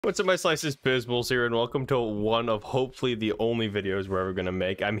What's up, my slices? Bizballs here, and welcome to one of hopefully the only videos we're ever gonna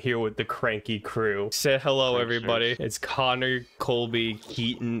make. I'm here with the cranky crew. Say hello, everybody. It's Connor, Colby,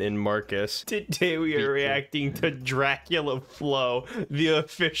 Keaton, and Marcus. Today we are reacting to Dracula Flow, the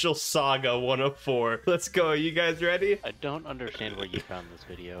official Saga 104. Let's go. You guys ready? I don't understand where you found this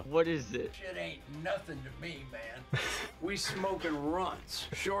video. What is it? Shit ain't nothing to me, man. We smoking runts.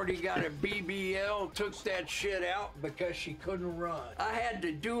 Shorty got a BBL, took that shit out because she couldn't run. I had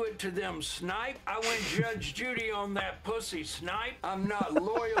to do it to them snipe. I went Judge Judy on that pussy snipe. I'm not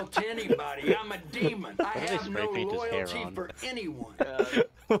loyal to anybody. I'm a demon. I have no loyalty for anyone.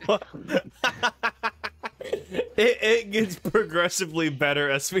 It gets progressively better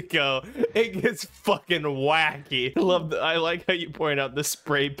as we go. It gets fucking wacky. I like how you point out the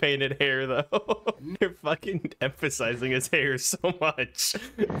spray painted hair though. You're fucking emphasizing his hair so much.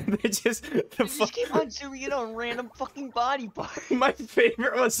 They just keep on zooming in on random fucking body parts. My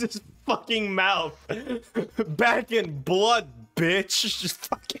favorite was his fucking mouth. Back in blood, bitch. Just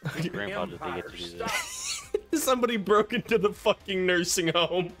fucking. Grandpa doesn't get to do this. Somebody broke into the fucking nursing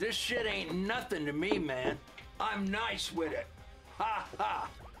home. This shit ain't nothing to me, man. I'm nice with it. Ha ha.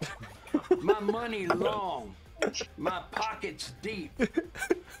 My money long. My pocket's deep.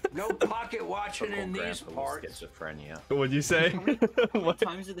 No pocket watching in these parts. Schizophrenia. What'd you say? What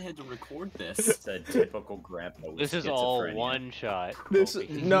times did they have to record this? It's a typical grandpa with This is all one shot. This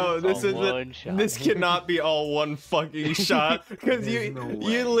isn't. This cannot be all one fucking shot because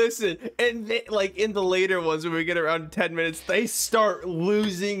you listen and like in the later ones when we get around 10 minutes, they start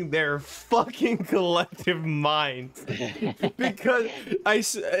losing their fucking collective minds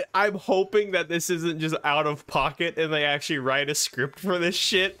because I'm hoping that this isn't just out of pocket and they actually write a script for this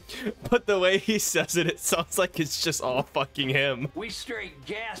shit, but the way he says it, it sounds like it's just all fucking him. We straight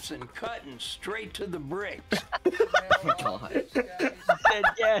gassing, cutting straight to the bricks. Oh God. Dead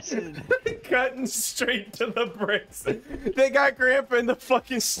gassing. Cutting straight to the bricks. They got Grandpa in the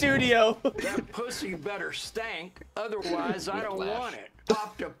fucking studio. That pussy better stank, otherwise I don't want it.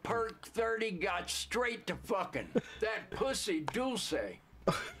 Popped a perk 30, got straight to fucking. That pussy dulce.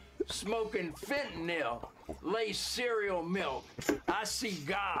 Smoking fentanyl, lay cereal milk. I see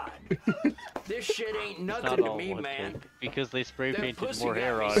God. This shit ain't nothing to me, man. Because they spray That painted pussy more got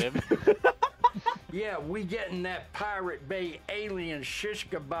hair me. on him. Yeah, we getting that Pirate Bay alien shish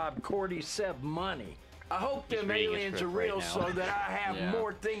kebab cordyceps money. I hope them reading a aliens are script real right now. so that I have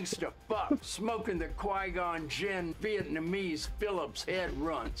more things to fuck. Smoking the Qui-Gon Jinn Vietnamese Phillips head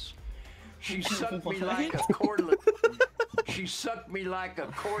runts. She sucked me like a cordless. She sucked me like a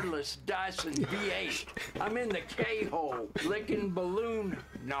cordless Dyson V8. I'm in the K-hole, licking balloon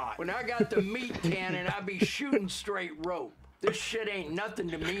knot. When I got the meat cannon, I be shooting straight rope. This shit ain't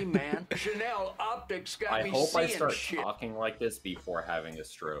nothing to me, man. Chanel Optics got me I hope seeing I start shit. talking like this before having a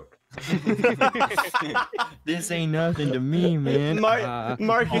stroke. This ain't nothing to me, man.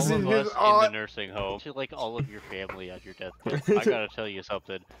 Marcus is All of us just in the nursing home. To like all of your family at your deathbed. I gotta tell you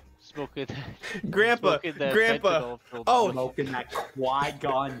something. Smoking Grandpa. Oh, Smoking that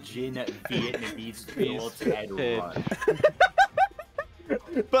Qui-Gon Jinn Vietnamese Phillips head run.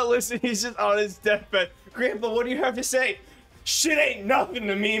 But listen, he's just on his deathbed. Grandpa, what do you have to say? Shit ain't nothing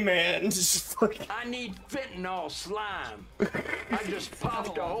to me, man. Just fucking... I need fentanyl slime. I just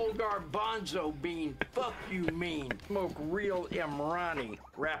popped a whole garbanzo bean. Fuck you mean. Smoke real Imrani.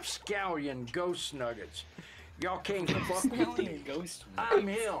 Rapscallion ghost nuggets. Y'all can't fuck with me. I'm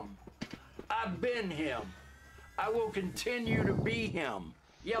him. I've been him. I will continue to be him.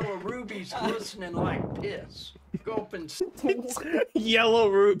 Yellow rubies glistening like piss. Go up and Yellow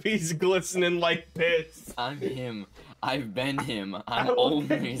rubies glistening like piss. I'm him. I've been him. I I'm will always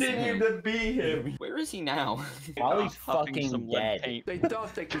continue him. to be him. Where is he now? While Huffing fucking some lead dead. paint. They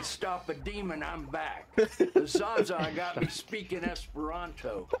thought they could stop a demon, I'm back. The Zaza got me speaking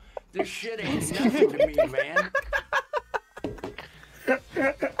Esperanto. This shit ain't nothing to me, man.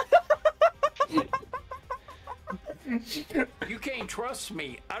 You can't trust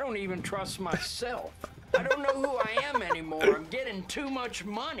me. I don't even trust myself. I don't know who I am anymore. I'm getting too much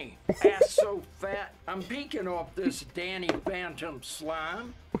money. Ass so fat. I'm peeking off this Danny Phantom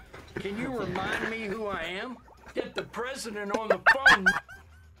slime. Can you remind me who I am? Get the president on the phone.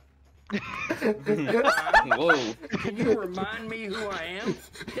 Whoa. Can you remind me who I am?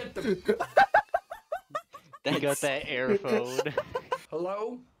 Get the... You got that air phone.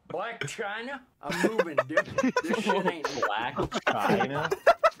 Hello? Black China? I'm moving different. This shit ain't Black China?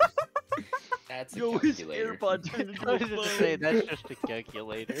 That's a Yo, his calculator. AirPod turned into I a was just phone. saying, that's just a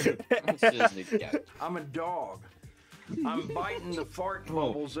calculator. That's just a guess. I'm a dog. I'm biting the fart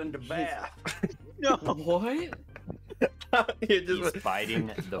bubbles in the bath. No. What? You're He's just biting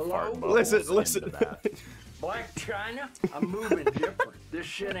the Hello? fart bubbles Listen. into that. Black China, I'm moving different. This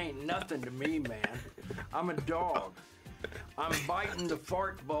shit ain't nothing to me, man. I'm a dog. I'm biting the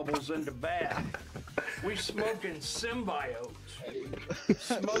fart bubbles into bath. We smoking symbiotes.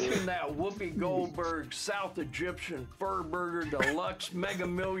 Smoking that Whoopi Goldberg South Egyptian Fur Burger Deluxe Mega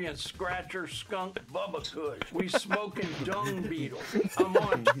Million Scratcher Skunk Bubba Kush. We smoking dung beetle. I'm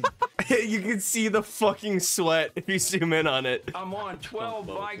on you can see the fucking sweat if you zoom in on it. I'm on 12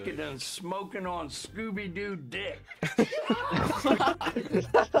 Vicodins smoking on Scooby-Doo dick.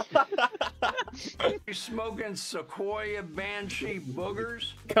 You smoking Sequoia Banshee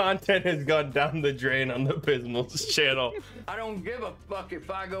boogers? Content has gone down the drain on the Bismal's channel. I don't give a fuck if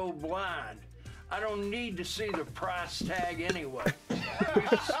I go blind. I don't need to see the price tag anyway.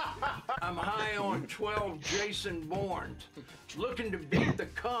 I'm high on 12 Jason Bournes, looking to beat the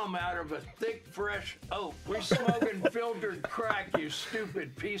cum out of a thick, fresh oak. We smoking filtered crack, you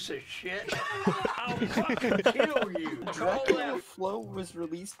stupid piece of shit. I'll fucking kill you. Dracula Flow was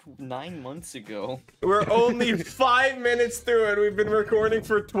released 9 months ago. We're only 5 minutes through and we've been recording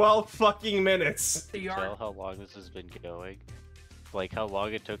for 12 fucking minutes. Tell how long this has been going. Like how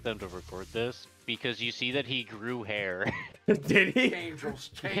long it took them to record this. Because you see that he grew hair. Did he? Angels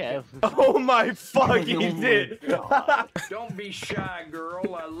take Yeah. it. Oh my fuck, he did. Don't be shy,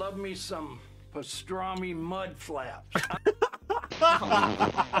 girl. I love me some pastrami mud flaps.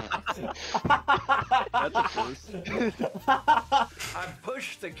 That's a first. I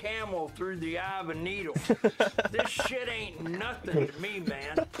pushed the camel through the eye of a needle. This shit ain't nothing to me,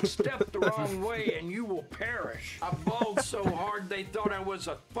 man. Step the wrong way and you will perish. I bawled so hard they thought I was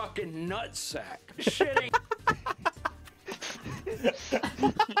a fucking nutsack. This shit ain't...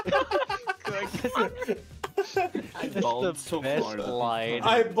 I That's bawled the so best hard. line.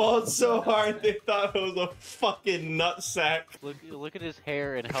 I bawled so hard they thought it was a fucking nutsack. Look at his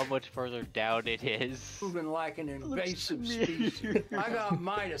hair and how much further down it is. moving like an invasive species. I got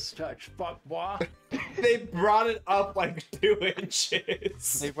Midas touch, fuck boy. They brought it up like 2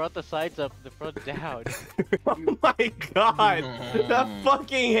 inches. They brought the sides up, the front down. Oh my god, that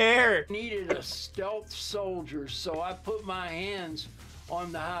fucking hair. Needed a stealth soldier, so I put my hands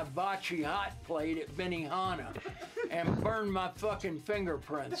on the hibachi hot plate at Benihana and burned my fucking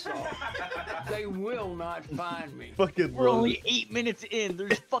fingerprints off. They will not find me. Fucking We're only 8 minutes in.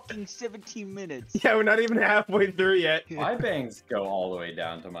 There's fucking 17 minutes. Yeah, we're not even halfway through yet. My bangs go all the way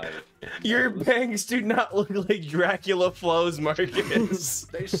down to my... Your bangs do not look like Dracula Flows, Marcus.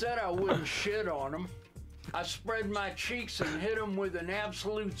 They said I wouldn't shit on them. I spread my cheeks and hit him with an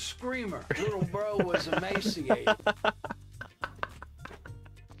absolute screamer. Little bro was emaciated.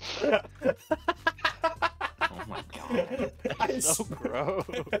 Oh my god. So gross.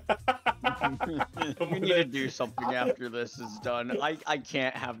 We need to do something after this is done. I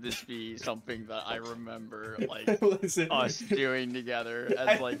can't have this be something that I remember, like, Listen. us doing together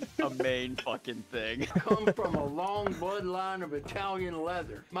as, like, a main fucking thing. Come from a long bloodline of Italian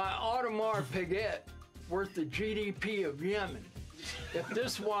leather. My Audemars Piguet, worth the GDP of Yemen. If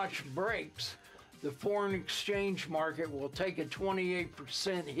this watch breaks, the foreign exchange market will take a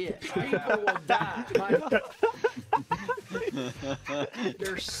 28% hit. People will die.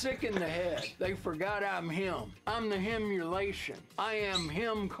 They're sick in the head. They forgot I'm him. I'm the himulation. I am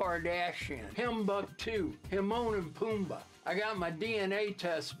him Kardashian. Him Buck2. Himon and Pumbaa. I got my DNA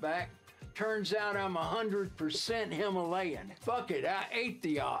test back. Turns out I'm 100% Himalayan. Fuck it, I ate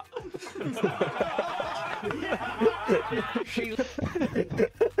the op.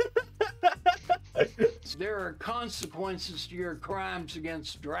 There are consequences to your crimes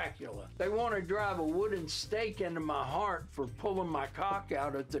against Dracula. They want to drive a wooden stake into my heart for pulling my cock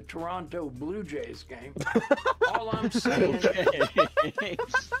out at the Toronto Blue Jays game. All I'm saying is...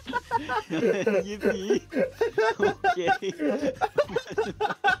 Okay.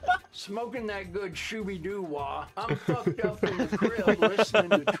 Smoking that good shooby-doo-wah. I'm fucked up in the crib listening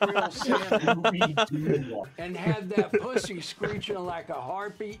to Trill Santa and had that pussy screeching like a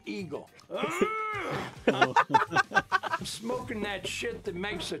harpy eagle. I'm smoking that shit that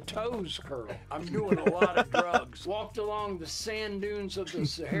makes a toes curl. I'm doing a lot of drugs. Walked along the sand dunes of the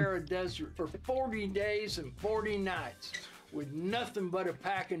Sahara Desert for 40 days and 40 nights. With nothing but a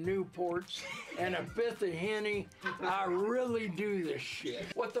pack of Newports and a fifth of Henny. I really do this shit.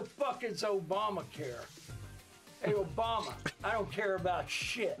 What the fuck is Obamacare? Hey, Obama, I don't care about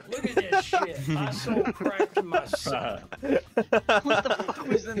shit. Look at this shit. I sold crack to my son. What the fuck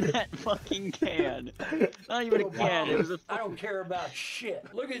was in that fucking can? Not even a can, it was a I don't care about shit.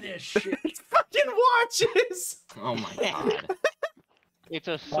 Look at this shit. It's fucking watches. Oh my god. It's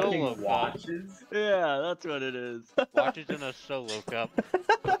a solo cup. watches. Yeah, that's what it is. Watches in a solo cup.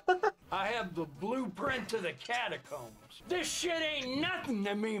 I have the blueprint to the catacombs. This shit ain't nothing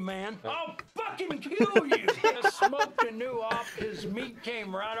to me, man. I'll fucking kill you. I smoked a new op. His meat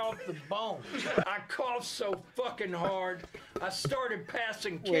came right off the bones. I coughed so fucking hard, I started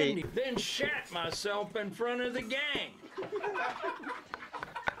passing kidney, then shat myself in front of the gang.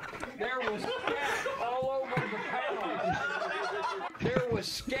 There was scat all over the pounds. There was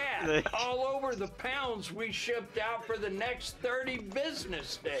scat all over the pounds we shipped out for the next 30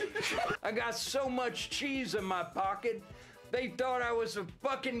 business days. I got so much cheese in my pocket, they thought I was a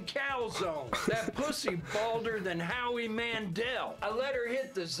fucking calzone. That pussy balder than Howie Mandel. I let her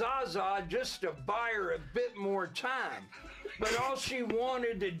hit the Zaza just to buy her a bit more time. But all she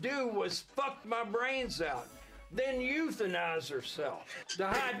wanted to do was fuck my brains out, then euthanize herself.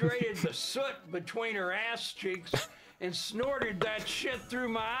 Dehydrated the soot between her ass cheeks and snorted that shit through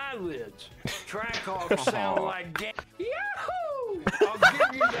my eyelids. Trackhawks sound like Yahoo! I'll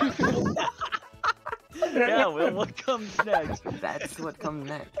give you that. Yeah, well, what comes next? That's what comes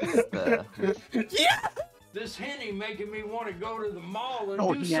next. Yeah! This Henny making me want to go to the mall and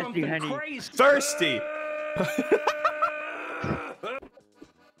Oh, do nasty something Henny. crazy. Thirsty!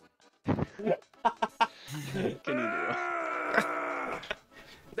 Can you do?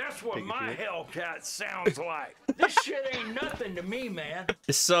 That's what my Hellcat sounds like. This shit ain't nothing to me, man.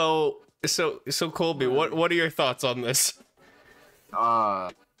 So Colby, what are your thoughts on this? Yeah.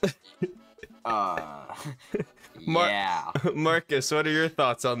 Marcus, what are your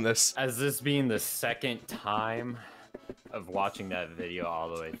thoughts on this? As this being the second time of watching that video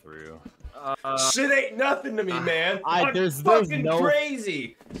all the way through. Shit ain't nothing to me, man. There's fucking no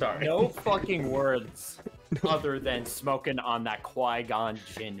crazy. Sorry. No fucking words other than smoking on that Qui-Gon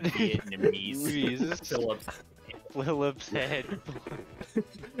Jinn Vietnamese Jesus. Phillips head.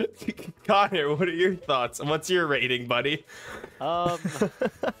 Connor, what are your thoughts? What's your rating, buddy? I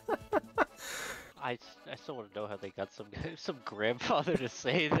still want to know how they got some grandfather to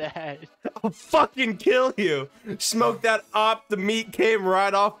say that. I'll fucking kill you. Smoke that op, the meat came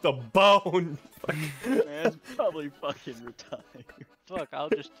right off the bone. Man's probably fucking retired. Fuck, I'll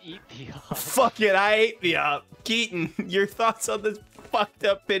just eat the op. Fuck it, I ate the op. Keaton, your thoughts on this fucked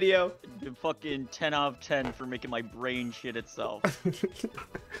up video? Fucking 10 out of 10 for making my brain shit itself.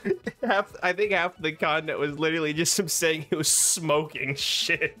 I think half the content was literally just him saying he was smoking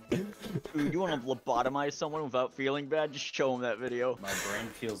shit. Dude, you want to lobotomize someone without feeling bad? Just show him that video. My brain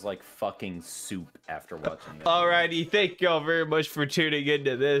feels like fucking soup after watching that. Alrighty, thank y'all very much for tuning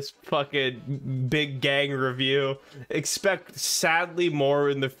into this fucking big gang review. Expect sadly more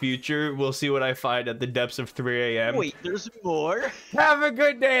in the future. We'll see what I find at the depths of 3 a.m. Wait, there's more? Have a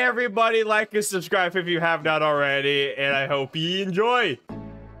good day, everybody. Like and subscribe if you have not already, and I hope you enjoy.